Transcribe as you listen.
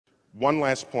One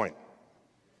last point.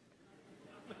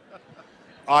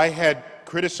 I had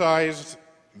criticized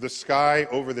the sky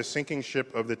over the sinking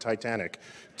ship of the Titanic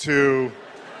to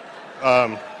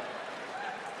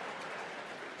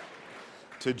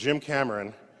Jim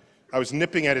Cameron. I was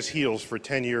nipping at his heels for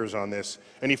 10 years on this,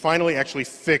 and he finally actually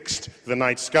fixed the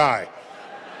night sky.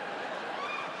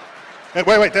 And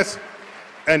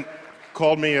and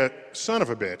called me a son of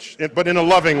a bitch, but in a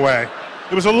loving way.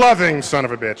 It was a loving son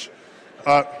of a bitch.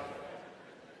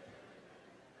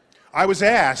 I was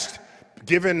asked,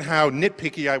 given how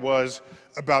nitpicky I was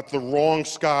about the wrong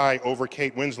sky over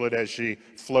Kate Winslet as she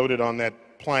floated on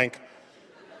that plank,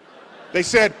 they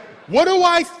said, what do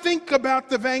I think about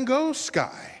the Van Gogh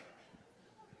sky?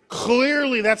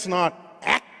 Clearly that's not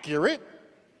accurate.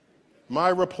 My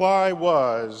reply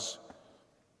was,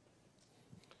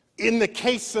 in the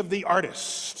case of the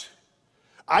artist,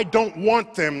 I don't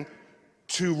want them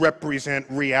to represent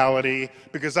reality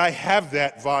because I have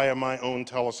that via my own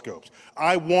telescopes.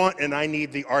 I want and I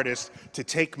need the artist to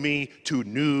take me to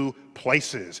new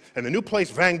places. And the new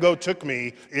place Van Gogh took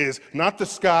me is not the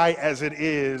sky as it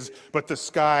is, but the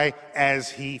sky as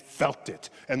he felt it.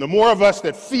 And the more of us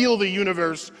that feel the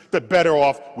universe, the better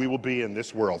off we will be in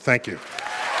this world. Thank you.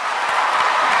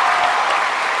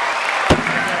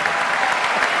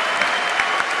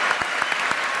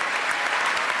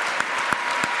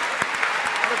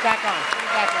 Back on. Put it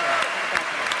back on. Put it back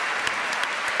on.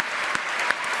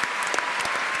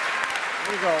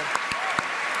 Here we go.